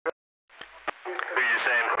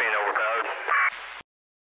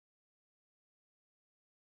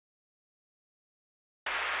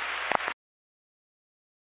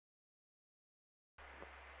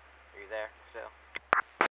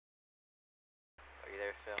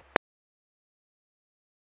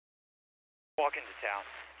Walk into town.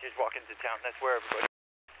 Just walk into town. That's where everybody is.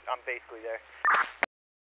 I'm basically there.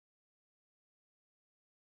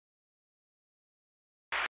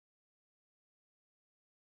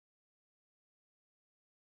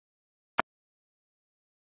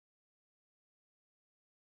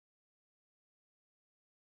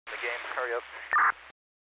 The game, hurry up.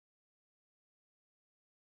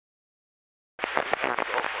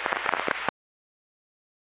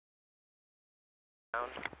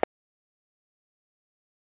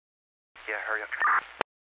 Yeah, hurry up.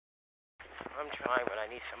 I'm trying, but I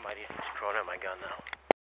need somebody to just corner my gun though.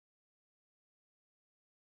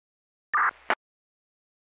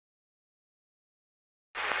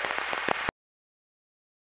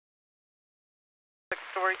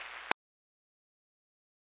 Story.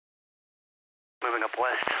 Moving up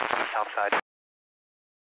west on the south side.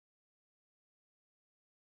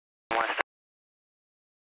 West.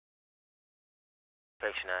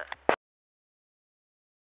 Station at.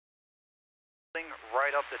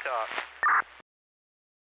 Right up the top.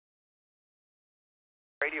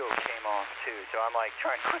 Radio came off too, so I'm like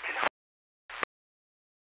trying to hook it up.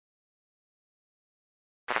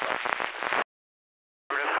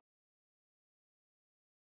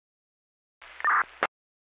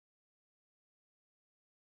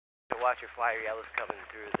 Watch your flyer, yellow's coming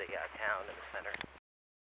through the town in the center.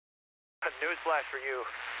 Newsflash for you,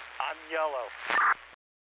 I'm yellow.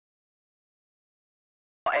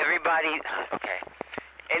 Everybody, okay.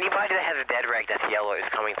 Anybody that has a dead reg that's yellow is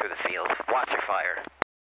coming through the field. Watch your fire.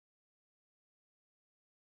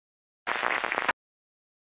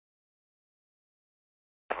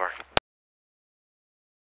 Over.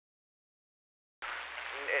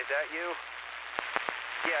 Is that you?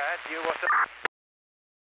 Yeah, that's you. What's up?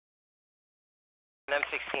 An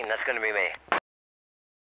M16, that's gonna be me.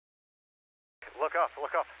 Look up,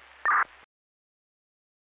 look up.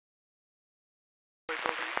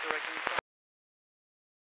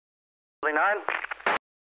 Building 9.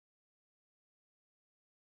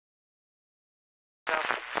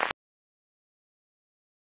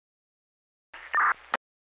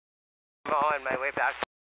 I'm on my way back,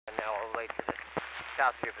 and now all the way to the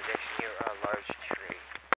south of your position here on a large tree.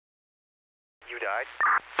 You died?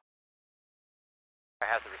 I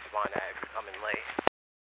have to respond to that if you're coming late.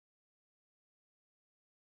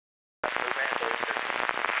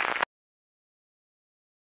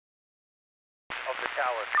 Of the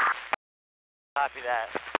tower. Copy that.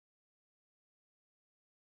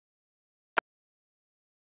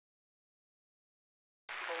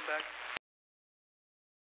 Hold back.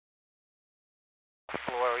 What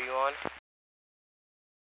floor are you on?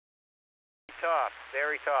 Top,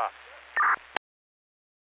 very top.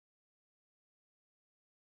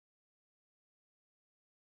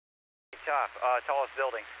 Top, tallest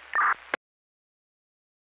building.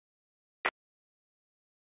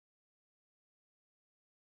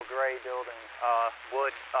 Gray building,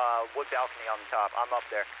 wood balcony on the top. I'm up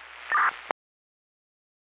there.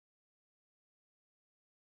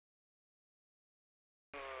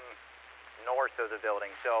 North of the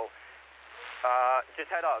building, so,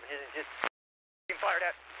 just head up. Just being fired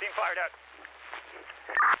at. Being fired at.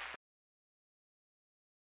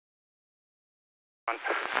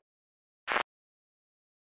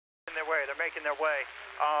 In their way, they're making their way.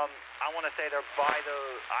 I want to say they're by the.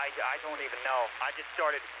 I don't even know. I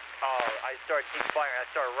started team firing. I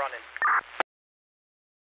started running.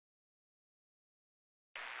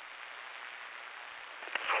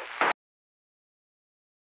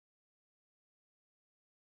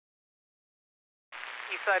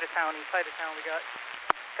 East side of town. We got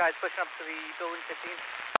guys pushing up to the building 15.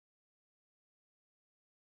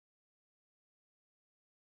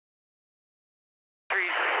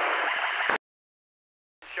 Trees.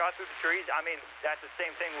 Shot through the trees. I mean, that's the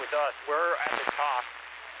same thing with us. We're at the top.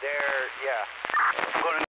 There, yeah.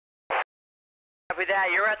 Copy that.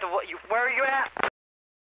 You're at the. Where are you at?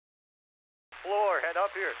 Floor. Head up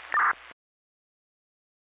here.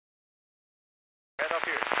 Head up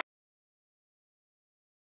here.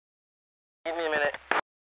 Give me a minute.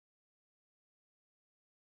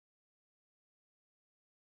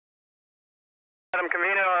 I'm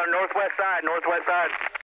convening on the northwest side.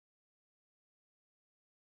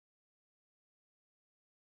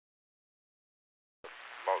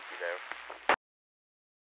 Smoky there.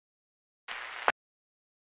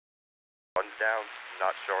 One's down.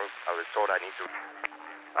 Not sure. I was told I need to.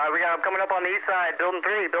 We got them coming up on the east side. Building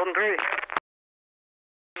 3.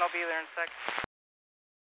 I'll be there in a sec.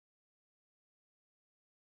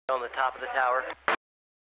 On the top of the tower.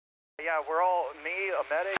 Yeah, we're all, me, a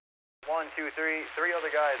medic, 1, 2, 3, 3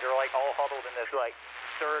 other guys are like all huddled in this like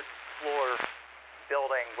 3rd floor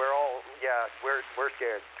building. We're all, yeah, we're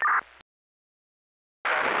scared.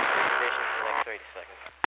 Position for the next 30 seconds.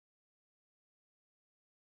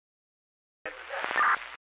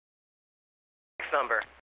 Next number.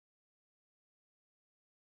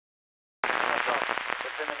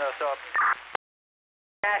 They're pinning us up.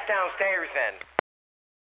 Pass downstairs then.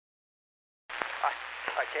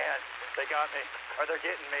 I can't. They got me. Or they're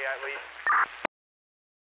getting me at least.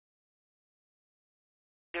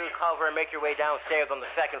 Do cover and make your way downstairs on the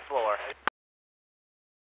second floor.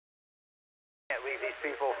 Can't leave these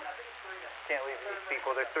people. Can't leave these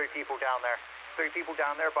people. There's 3 people down there. 3 people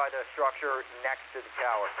down there by the structure next to the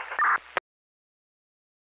tower.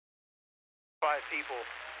 5 people.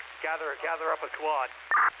 Gather up a squad.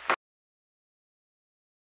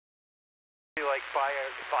 Like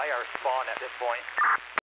by our spawn at this point.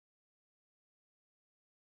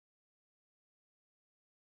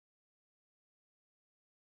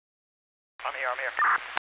 I'm here.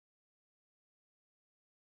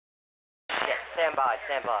 Yeah, stand by.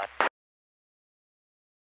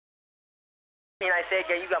 I say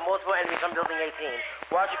again, you got multiple enemies on building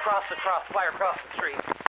 18. Watch fire across the street.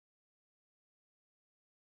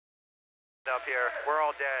 Up here. We're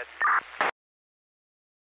all dead.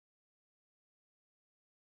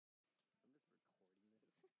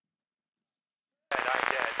 I'm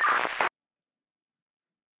dead.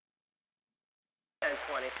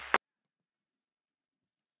 10-20.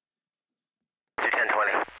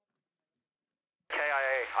 10-20.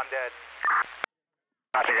 KIA, I'm dead.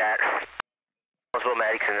 Copy that. Multiple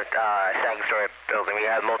medics in the second story building. We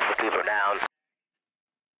have multiple people down.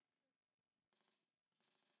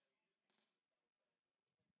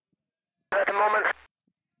 At the moment.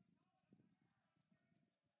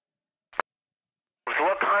 So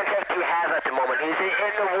what contact do you have at the moment? Is it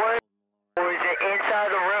in the woods or is it inside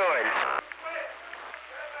the ruins?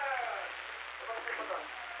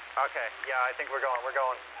 Okay, yeah, I think we're going.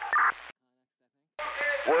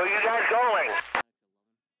 Where are you guys going?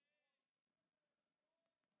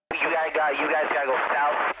 You guys gotta go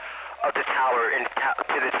south of the tower and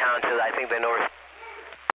to the town to I think the north.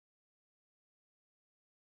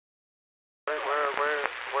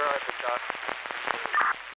 We're at the top.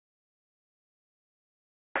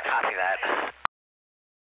 Copy that.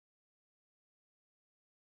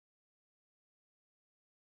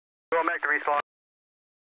 Go back to respawn.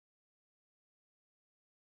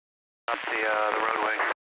 Up the roadway.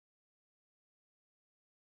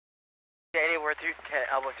 Danny, we're through 10.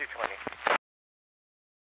 We're through 20.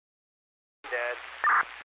 Dead.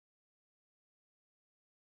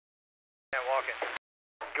 Can't walking.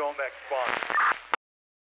 Going back to spawn.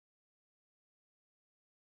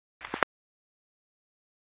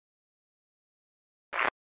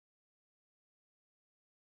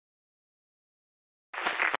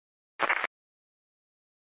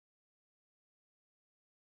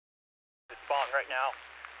 Spawn right now.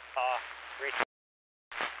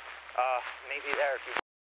 Meet me there if you.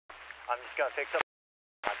 I'm just gonna fix up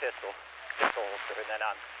my pistol holster, and then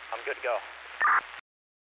I'm good to go.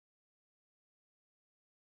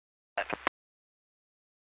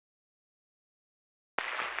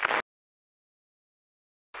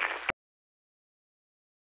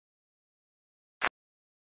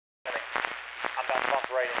 I'm about to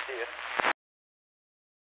bump right into you.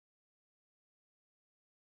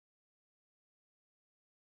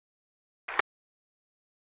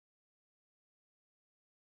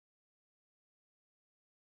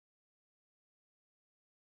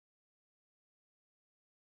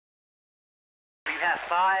 We have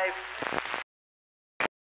 5.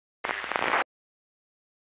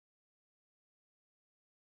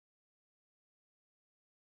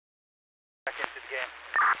 Back into the game.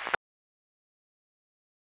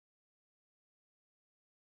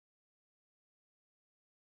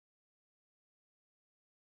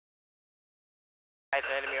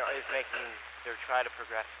 The enemy is making. They're trying to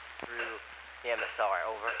progress through the MSR.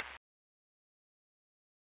 Over.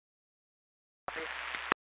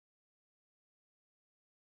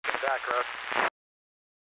 Back, Russ.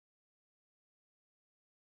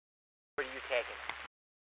 What are you taking?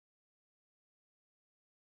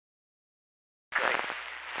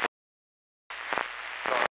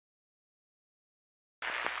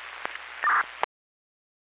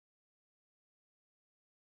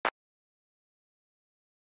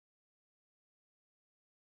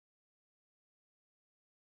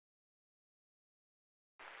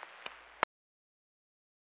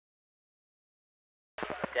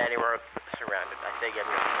 Danny, we're surrounded. I say get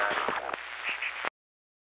me surrounded.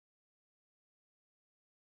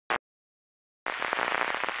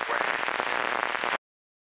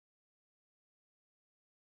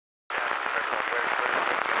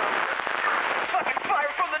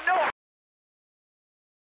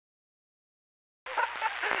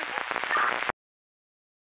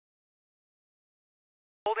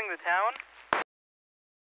 town.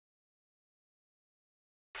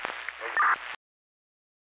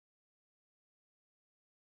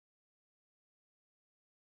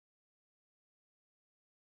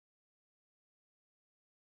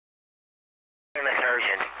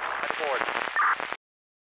 Surgeon. Forward.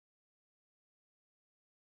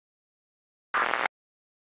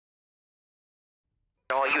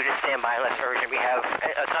 I want you to stand by unless urgent. We have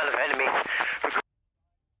a ton of enemies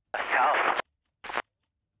south.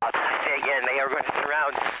 I'll say again, they are going to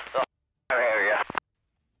surround the area.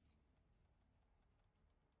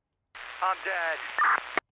 I'm dead.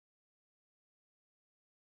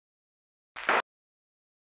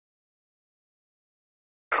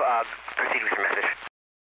 Proceed with your message.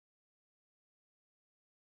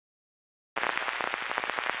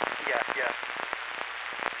 Yeah.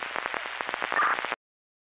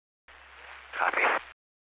 Copy.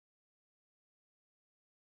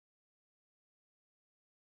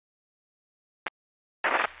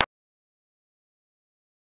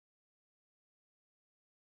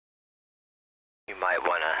 You might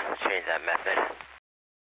want to change that method.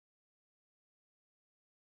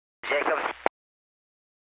 Jacobs.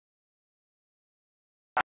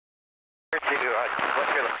 What's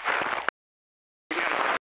your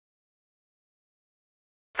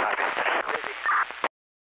copy?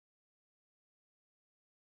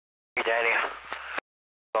 Hey, Danny.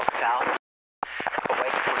 Go south. Away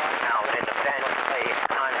from the town and defend a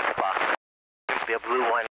contact box. Seems to be a blue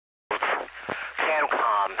one.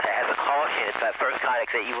 Camcom that has a caution. It's that first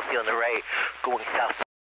contact that you will see on the right going south.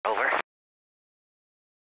 Over.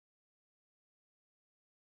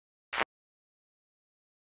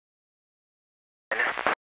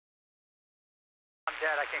 I'm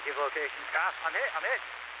dead. I can't give location. I'm hit.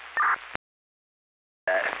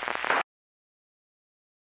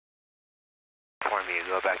 For me,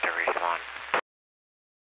 go back to respawn.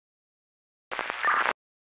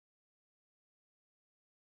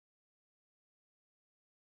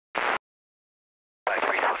 Back to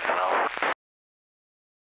respawn as well.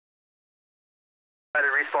 Try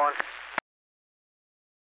to respawn.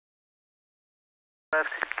 Left.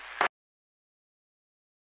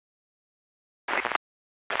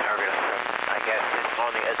 Target, I guess, it's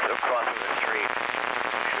on the edge of crossing the street.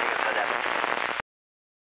 Shooting us at them.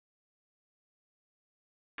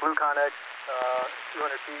 Blue Connex,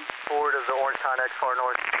 200 feet forward of the orange Connex, far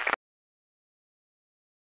north.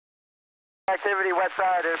 Activity west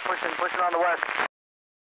side, they're pushing on the west.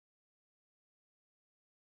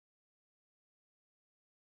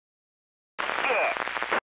 Yeah.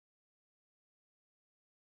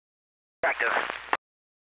 Active.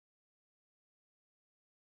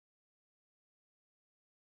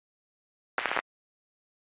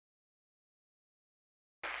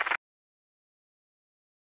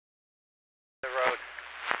 The road.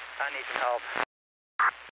 I need some help.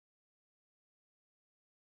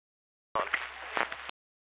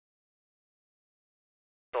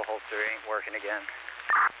 The holster ain't working again.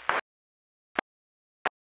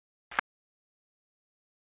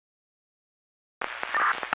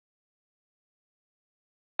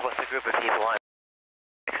 What's the group of people on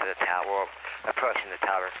next to the tower, approaching the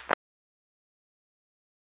tower?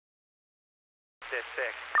 This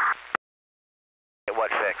fix. What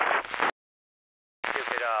fix?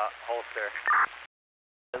 Stupid, holster.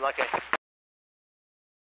 And like I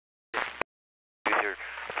use your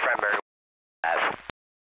primary have.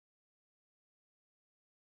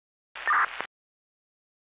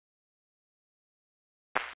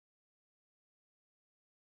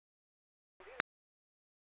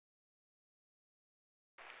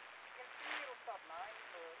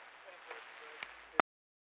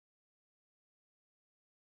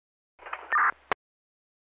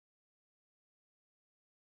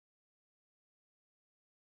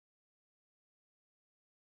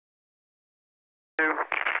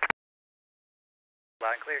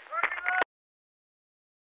 Loud and clear.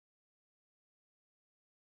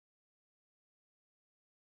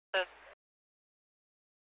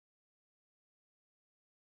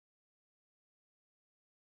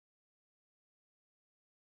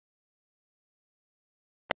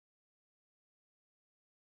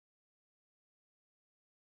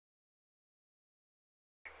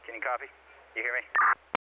 Can you copy? You hear me?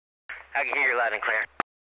 I can hear you loud and clear.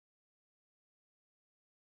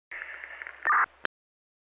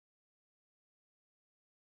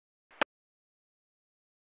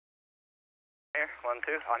 Here, 1,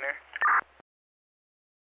 2, I'm here.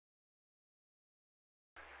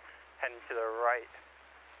 Heading to the right.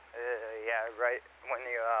 Yeah, right when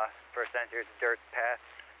you first enter the dirt path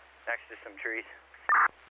next to some trees.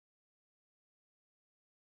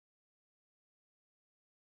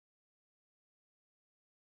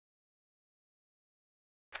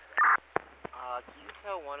 Can you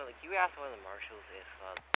tell can you ask one of the marshals if,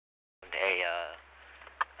 I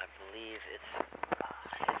believe it's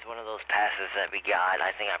one of those passes that we got.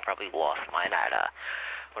 I think I probably lost mine at,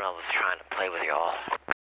 when I was trying to play with y'all.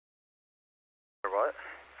 Or what?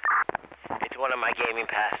 It's one of my gaming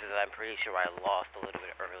passes that I'm pretty sure I lost a little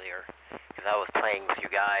bit earlier, because I was playing with you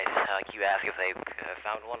guys. Can you ask if they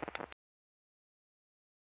found one?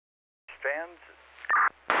 Fans?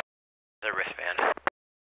 The wristband.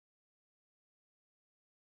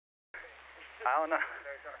 I don't know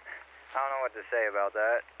what to say about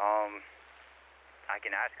that. I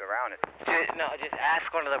can ask around it. Just ask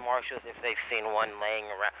one of the marshals if they've seen one laying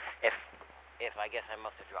around. If I guess I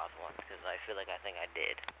must have dropped one, because I feel like I think I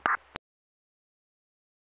did.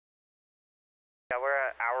 Yeah, we're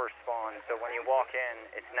at our spawn, so when you walk in,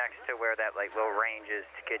 it's next to where that like little range is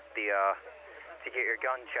to get the to get your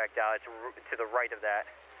gun checked out. It's to the right of that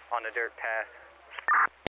on the dirt path.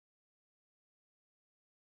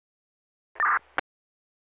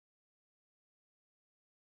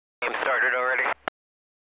 Game started already?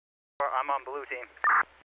 I'm on blue team.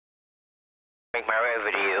 Make my way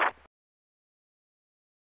over to you.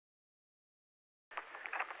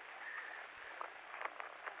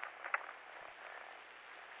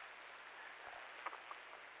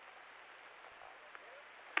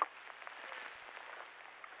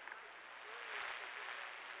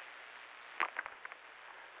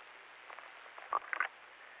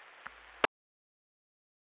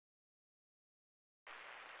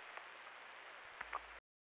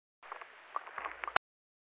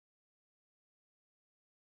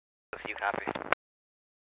 You copy?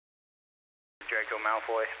 Draco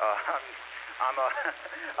Malfoy.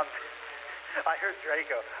 I heard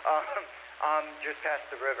Draco. Just past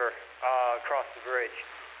the river, across the bridge.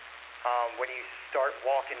 When you start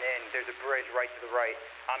walking in, there's a bridge right to the right.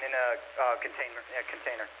 I'm in a container.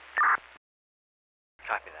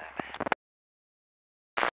 Copy that.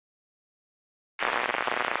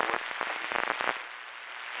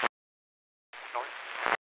 North.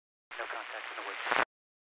 No contact in the woods.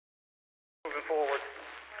 Moving forward.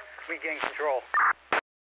 We gain control.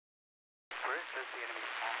 Where does the enemy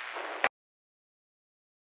spawn?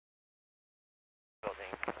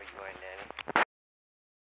 Building. Are you going in?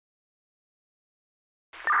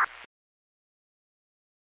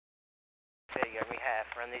 There you go. We have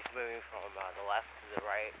friendlies moving from the left to the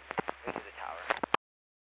right into the tower.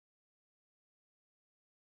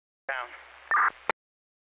 Down.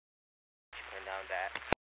 Turn down that.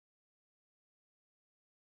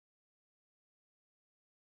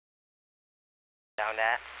 Down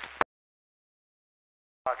that.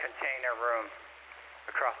 A container room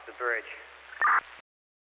across the bridge.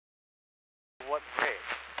 What bridge?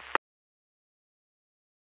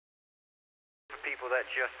 The people that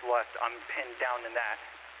just left, I'm pinned down in that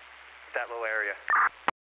little area.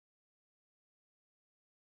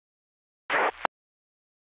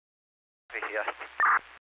 Yes.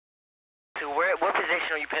 So what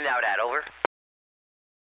position are you pinned out at? Over?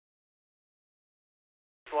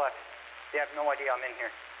 Left. They have no idea I'm in here.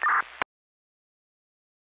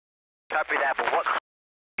 Copy that, but what are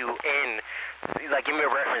you in? Like, give me a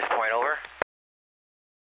reference point, over?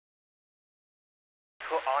 To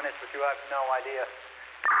be honest with you, I have no idea.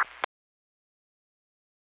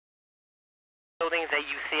 Buildings that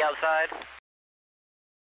you see outside?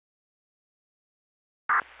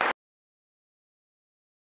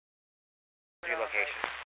 Your location.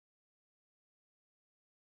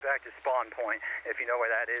 Back to spawn point, if you know where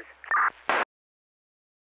that is.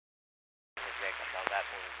 Just make myself that's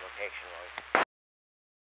where his location was.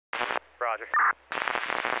 Roger.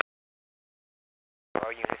 Or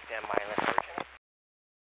you can stand by and let searching.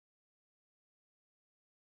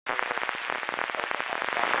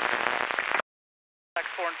 Back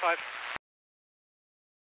 4 and 5.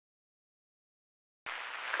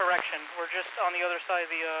 Correction, we're just on the other side of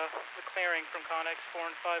the clearing from Connex. 4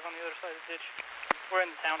 and 5 on the other side of the ditch. We're in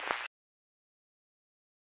the town.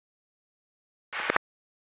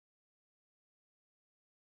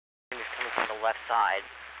 It's coming from the left side.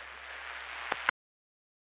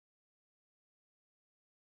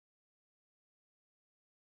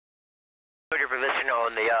 Put your position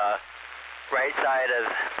on the right side of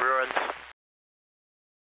ruins.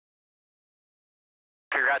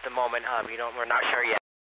 Figure out the moment. We're not sure yet.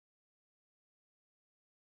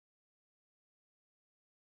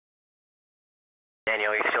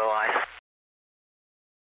 Daniel, you still alive?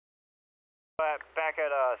 Back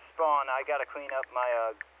at spawn, I gotta clean up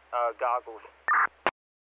my goggles.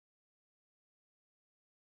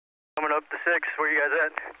 Coming up to 6, where you guys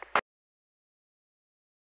at?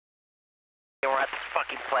 We're at the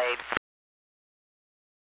fucking plane.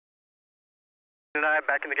 And I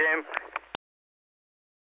back in the game.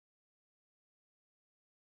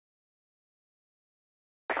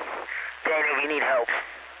 Daniel, we need help.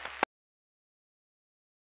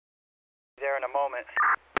 There in a moment.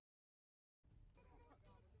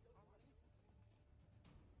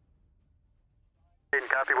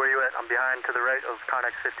 Copy, where you at? I'm behind to the right of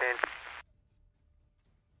Connex 15.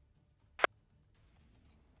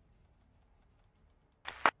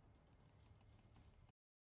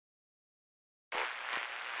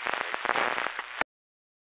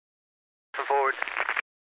 Come forward.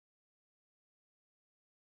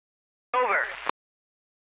 Over.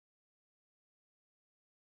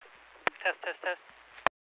 Test.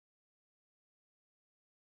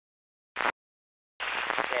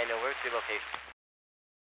 Daniel, where's your location?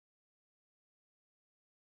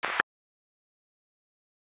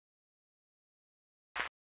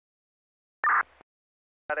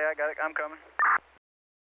 I got it. I'm coming.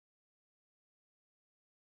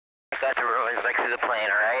 Got the ruins next to the plane,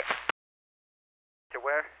 alright? To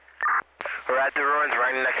where? We're at the ruins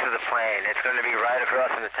right next to the plane. It's going to be right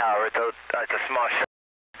across from the tower. It's a small ship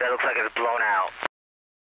that looks like it's blown out.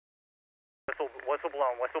 Whistle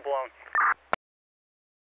blown.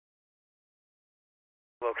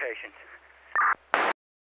 Location.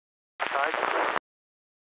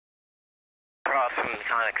 Across from the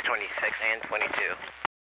Connex 26 and 22.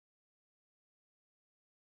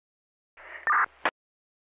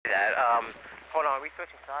 That, hold on, are we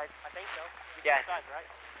switching sides? I think so. Yes. Sides, right?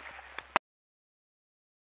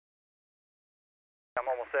 I'm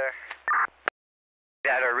almost there.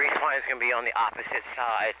 That our respawn is going to be on the opposite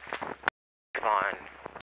side. Spawn.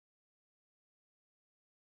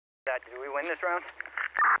 Dad, did we win this round?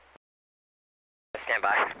 Stand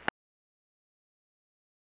by.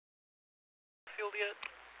 Field yet?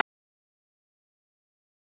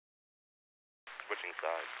 Switching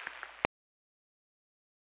sides.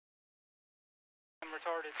 I'm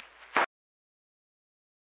retarded. In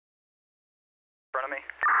front of me.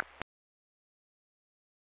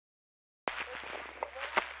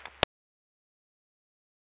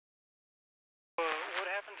 What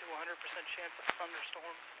happened to 100% chance of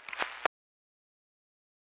thunderstorm?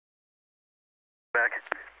 Back.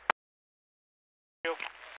 Go.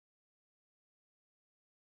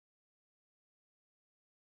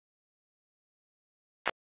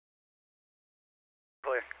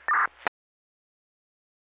 Clear.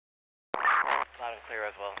 Loud and clear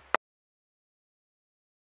as well.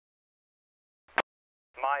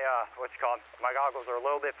 My goggles are a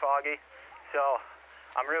little bit foggy, so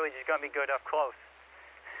I'm really just gonna be good up close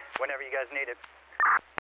whenever you guys need it.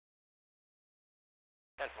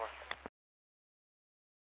 10-4.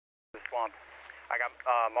 The swamp. I got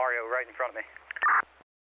Mario right in front of me.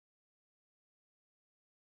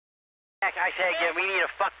 Heck, I say again, we need a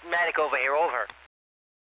medic over here, over.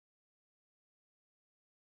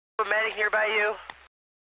 A medic nearby you?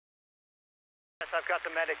 Yes, I've got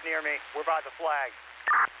the medic near me. We're by the flag.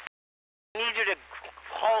 I need you to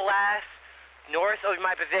haul ass north of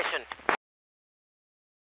my position.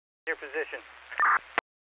 Your position.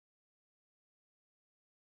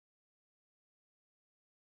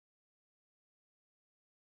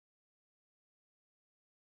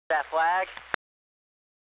 That flag?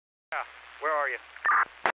 Yeah. Where are you?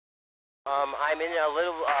 I'm in a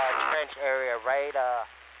little trench area, right?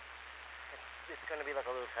 It's gonna be like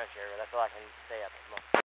a little trench area. That's all I can say at the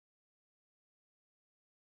moment.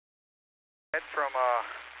 Head from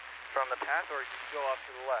the path, or you go off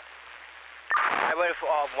to the left? I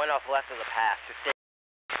went off left of the path. Just stay.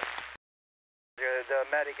 The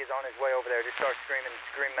medic is on his way over there. Just start screaming,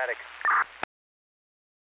 scream medic.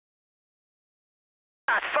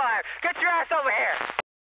 Shots fired! Get your ass over here!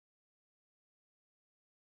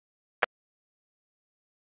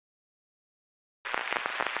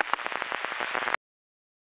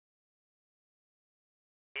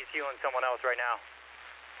 He's healing someone else right now.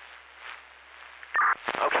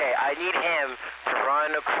 Okay, I need him to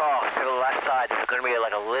run across to the left side. There's going to be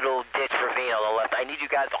like a little ditch ravine on the left. I need you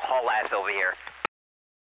guys to haul ass over here.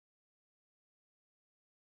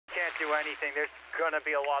 Can't do anything. There's gonna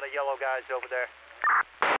be a lot of yellow guys over there.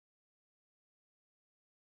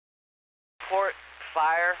 Port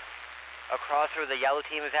fire across where the yellow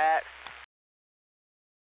team is at.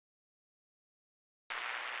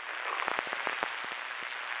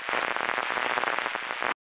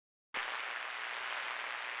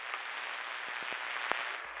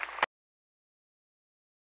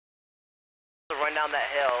 Run down that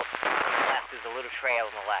hill. On the left, there's a little trail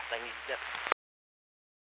on the left. I need to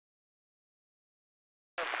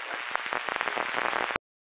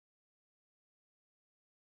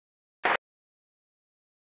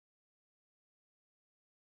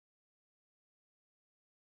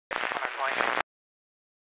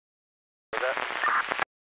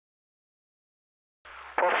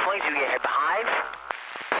point you get hit behind?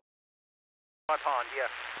 My pond,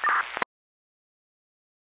 yeah.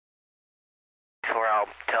 Where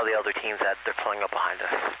I'll tell the other teams that they're pulling up behind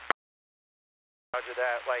us. Roger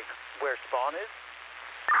that, like where spawn is?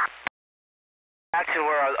 Back to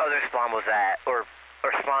where our other spawn was at, or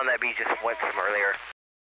spawn that we just went from earlier.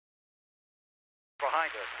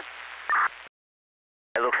 Behind us.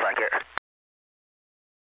 It looks like it.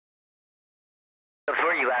 So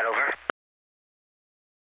where are you at, over?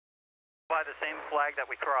 By the same flag that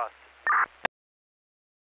we crossed.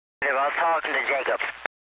 Yeah, well, I was talking to Jacob.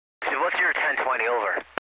 So what's your 1020 over?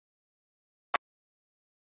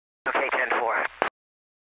 Okay, 10-4.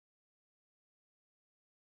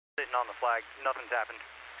 Sitting on the flag, nothing's happened.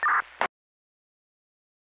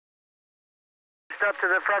 Up to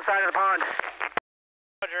the front side of the pond.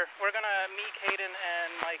 Roger. We're gonna meet Caden and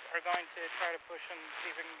Mike are going to try to push and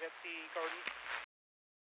see if we can get the garden.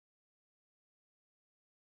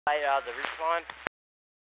 The respawn?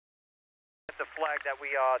 The flag that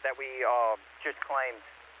we just claimed.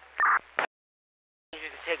 You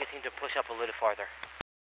can take a team to push up a little farther.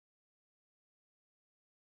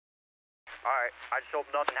 Alright, I just hope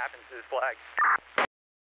nothing happens to this flag.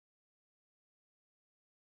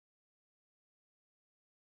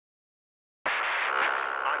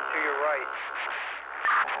 I'm to your right.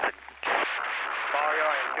 Mario,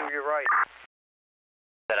 I am to your right.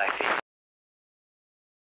 That I see.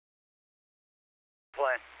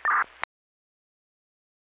 Plan.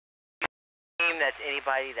 Team that's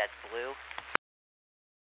anybody that's blue.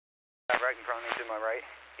 Right in front of me to my right.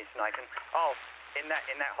 He's sniping. Oh, in that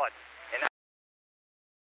hut. In that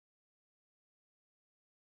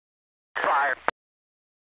Fire.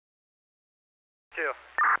 two.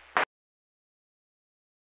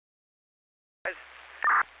 Guys.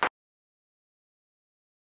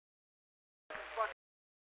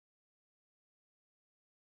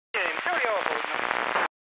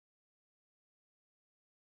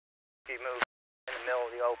 He moved in the middle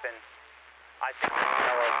of the open. I think it's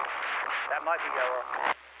yellow. That might be yellow.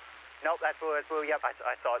 Nope, that's blue, that's blue. Yep, I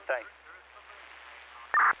saw it, thanks.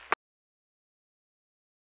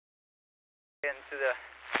 Into the,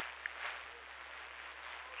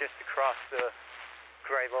 just across the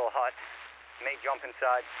gray little hut. May jump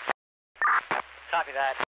inside. Copy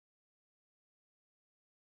that.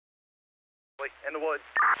 In the woods.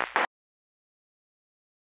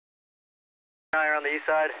 Guy on the east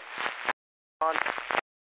side. On.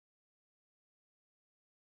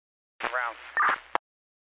 Around.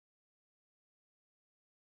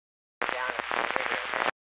 Down.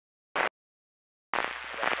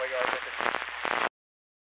 That's where you are with it.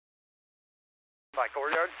 By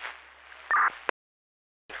courtyard?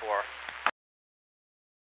 4.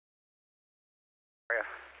 Yeah.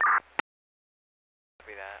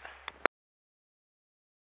 Copy that.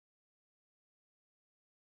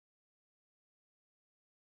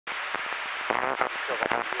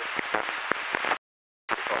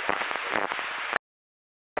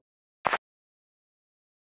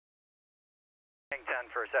 Hang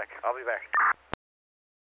 10 for a sec. I'll be back.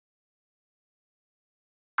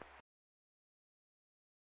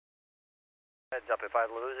 Heads up, if I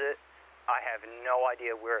lose it, I have no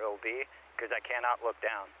idea where it'll be, because I cannot look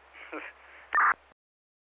down.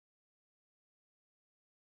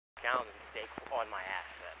 Down and stay on my ass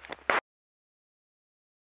then.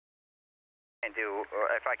 And do,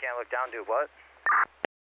 if I can't look down, do what?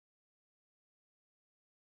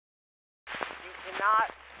 You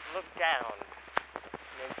cannot look down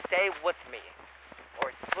and then stay with me,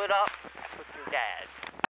 or split up with your dad.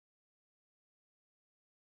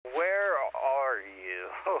 Where are you?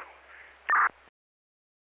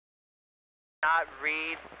 Not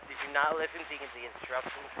read? Did you not listen to the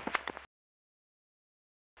instructions?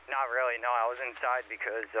 Not really, no. I was inside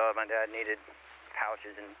because my dad needed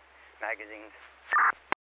pouches and magazines.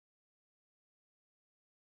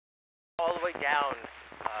 All the way down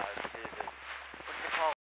to the, what's it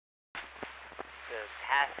called? The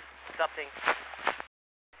pass something.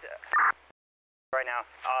 Right now,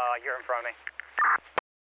 you're in front of me.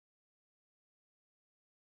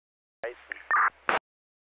 Right?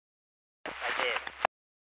 I did.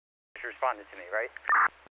 She responded to me, right?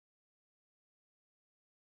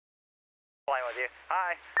 Playing with you.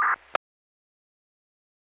 Hi.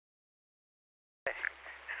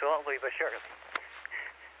 Slowly but surely.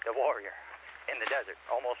 The warrior in the desert.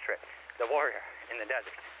 Almost tripped. The warrior in the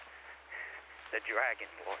desert. The dragon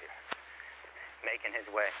warrior. Making his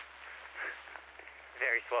way.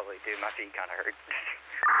 Very slowly, dude. My feet kind of hurt.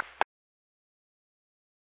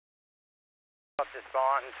 Up to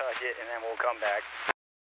spawn, touch it, and then we'll come back.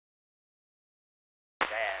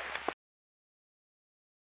 Bad.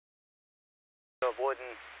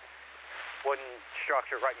 wooden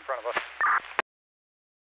structure right in front of us.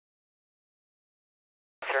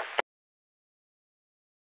 Sure.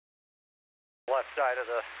 Left side of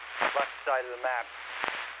the map.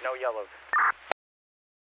 No yellows.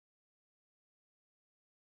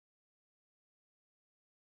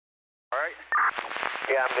 All right.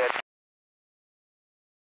 Yeah, I'm good.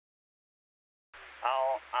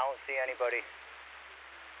 I don't see anybody.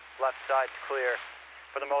 Left side's clear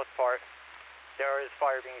for the most part. There is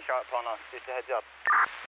fire being shot upon us. Just a heads up.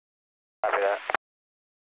 Copy that.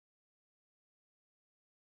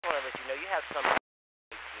 I want to let you know you have some 18 on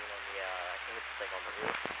the, I think it's like on the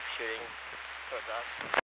roof, shooting towards us.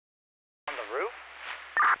 On the roof?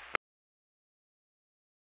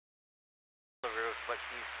 On the roof, but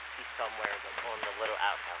he's somewhere on the little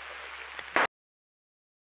outhouse on the roof.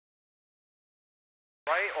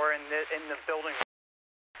 Right, or in the building?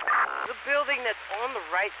 The building that's on the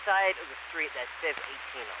right side of the street that says 18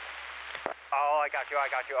 on it. Oh, I got you. All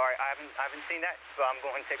right, I haven't seen that, but I'm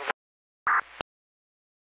going to take a look.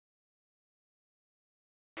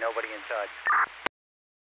 Nobody inside.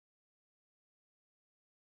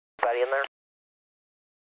 Anybody in there?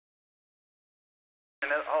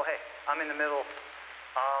 Oh, hey, I'm in the middle.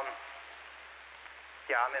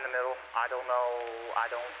 Yeah, I'm in the middle. I don't know.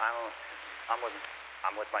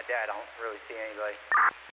 I'm with my dad. I don't really see anybody.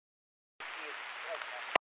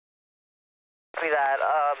 Copy that.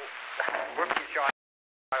 We're being shot.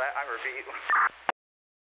 I repeat. What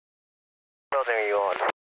building are you on?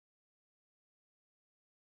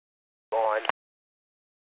 On.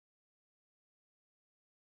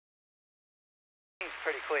 It's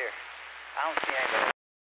pretty clear. I don't see anybody.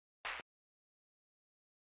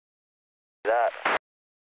 That.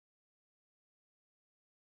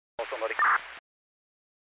 Oh, somebody.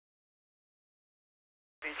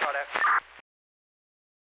 Being shot at.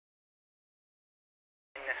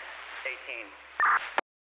 18.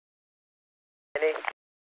 Any?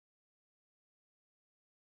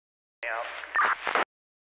 Yeah.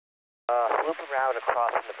 Loop around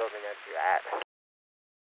across from the building that you're at.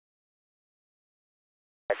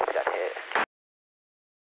 I just got hit.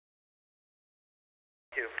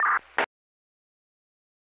 2.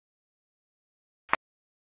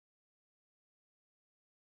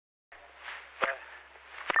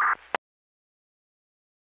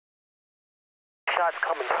 Shots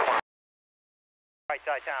coming from Right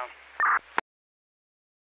side down.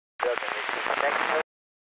 building. Next to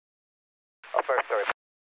oh, first story.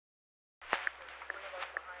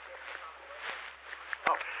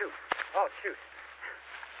 Oh, shoot.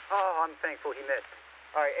 Oh, I'm thankful he missed.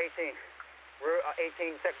 All right, 18. We're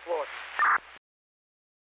 18, second floor.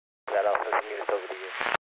 That also some units over to you.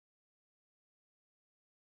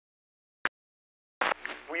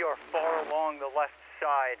 We are far along the left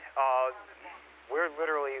side. We're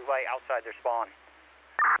literally like outside their spawn.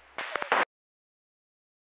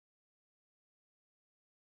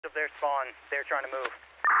 Of their spawn, they're trying to move.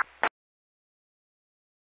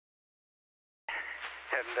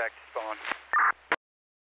 Heading back to spawn.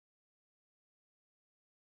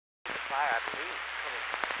 Fire, I believe, coming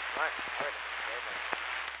front part of the building.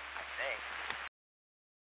 I think.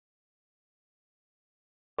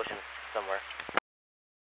 Pushing somewhere.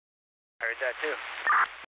 Heard that too.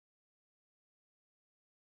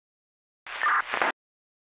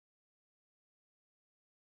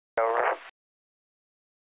 Over.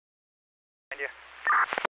 And you?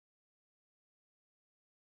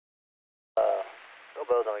 No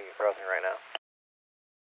building you're crossing right now.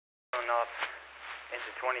 Going up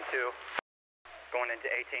into 22, going into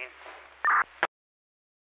 18.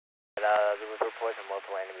 And, there was reports of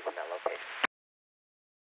multiple enemies in that location.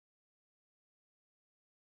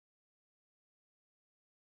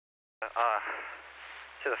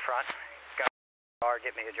 To the front. Got a car,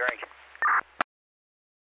 get me a drink.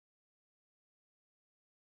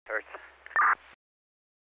 Hurts.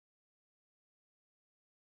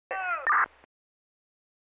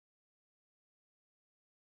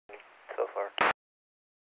 So far.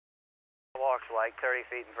 Walks like 30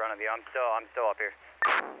 feet in front of you. I'm still up here.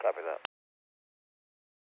 Copy that.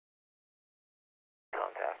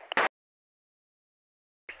 Contact.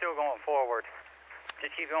 We're still going forward.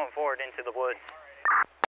 Just keep going forward into the woods.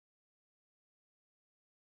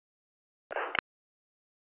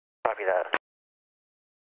 Copy that.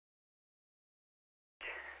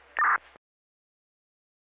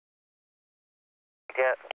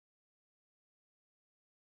 Get.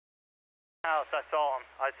 House, I saw him.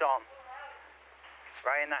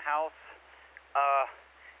 Right in the house.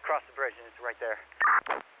 Across the bridge, and it's right there.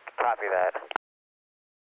 Copy that.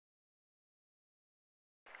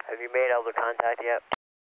 Have you made elder contact yet?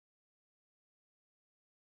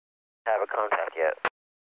 Have a contact yet?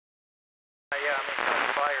 Yeah, I mean,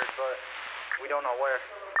 someone fired, but we don't know where.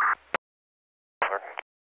 Over.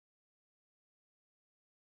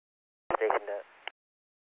 Stationed at?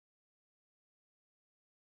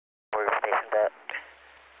 Where are you stationed at?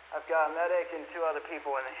 I've got a medic and 2 other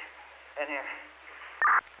people in here.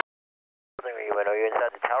 Building are you in? Are you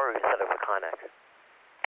inside the tower or are you inside of a Connex?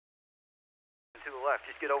 To the left,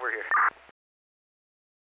 just get over here.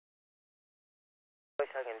 I wish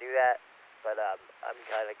I can do that, but I'm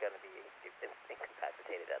kind of going to be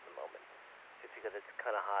incapacitated at the moment, just because it's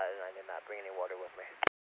kind of hot and I did not bring any water with me.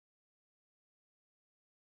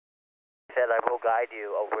 I said I will guide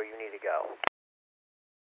you of where you need to go.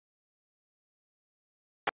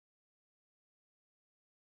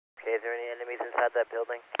 Okay, is there any enemies inside that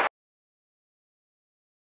building?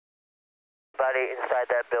 Anybody inside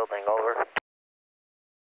that building, over.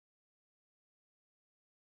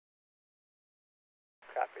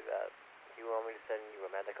 Copy that. You want me to send you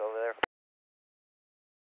a medic over there?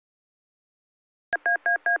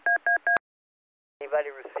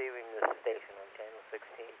 Anybody receiving this station on channel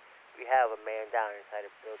 16? We have a man down inside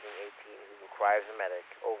of building 18 who requires a medic.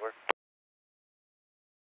 Over.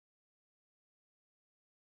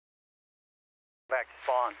 Back to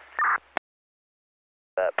spawn.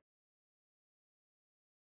 Up.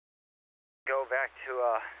 Go back to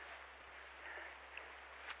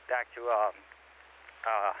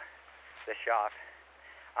the shop.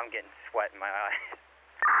 I'm getting sweat in my eyes.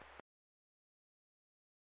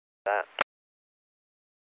 That.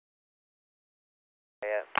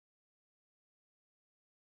 Yeah.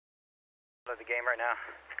 Out of the game right now.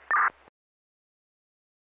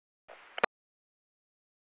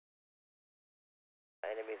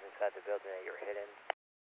 Enemies inside the building that you're hidden.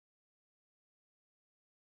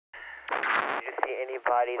 Did you see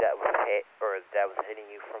anybody that was hit or that was hitting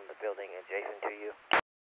you from the building adjacent to you?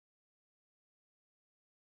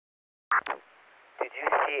 Did you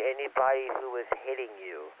see anybody who was hitting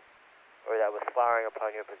you or that was firing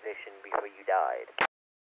upon your position before you died?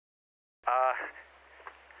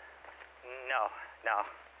 No.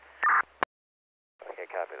 Okay,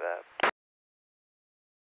 copy that.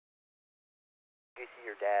 Did you see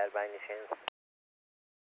your dad by any chance?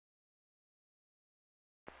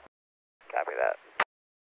 Copy that.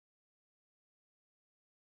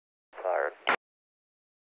 Fired.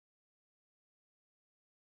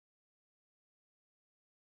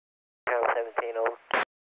 Channel 17, over.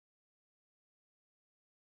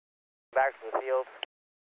 Back to the field.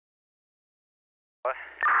 What?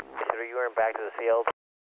 Consider you were back to the field.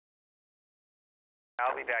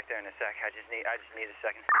 I'll be back there in a sec. I just need a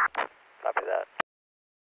second. Copy that.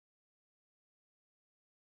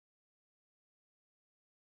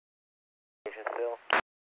 Station still.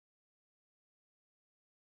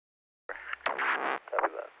 Copy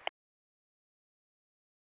that.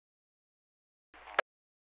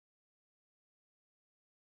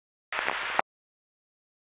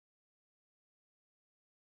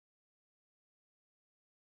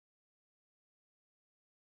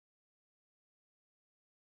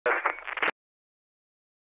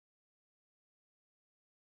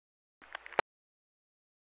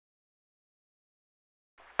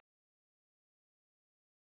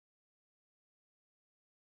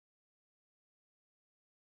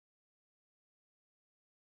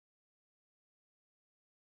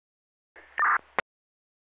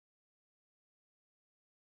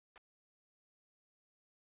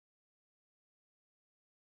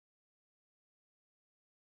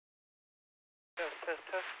 Test.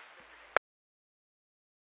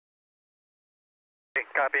 Okay,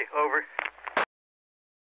 copy. Over.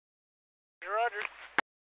 Roger.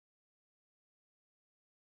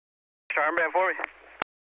 Armband for me.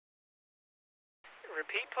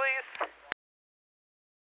 Repeat, please.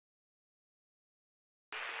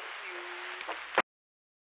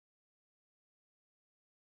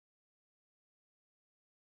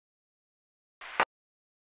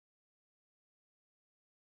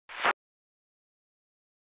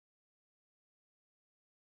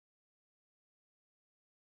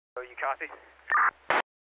 So you copy?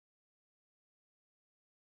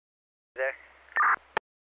 There.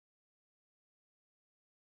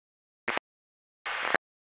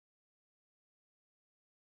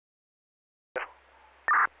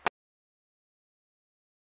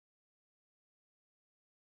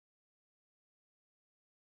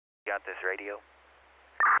 Got this radio.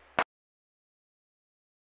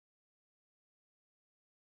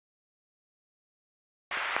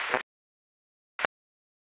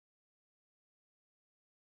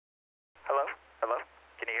 Hello?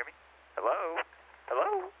 Can you hear me?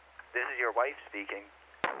 Hello? This is your wife speaking.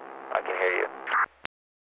 I can hear you.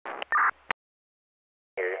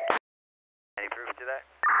 Roger that.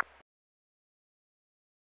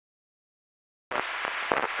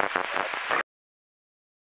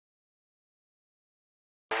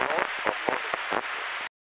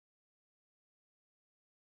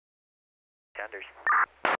 Sanders.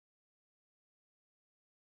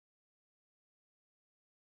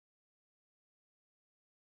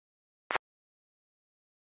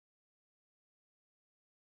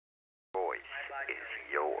 Voice is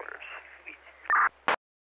yours.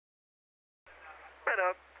 Right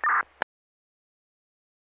up.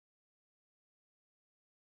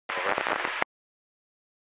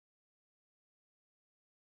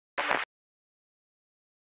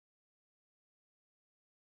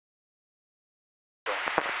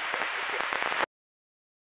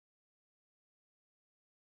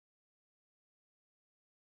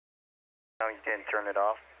 No, you didn't turn it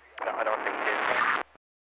off? No, I don't think you did.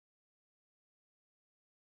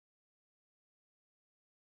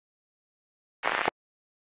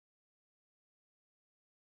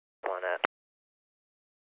 On that.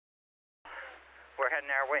 We're heading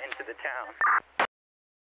our way into the town.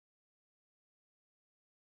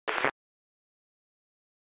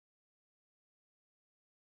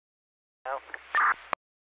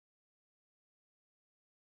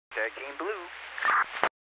 Tag Team Blue.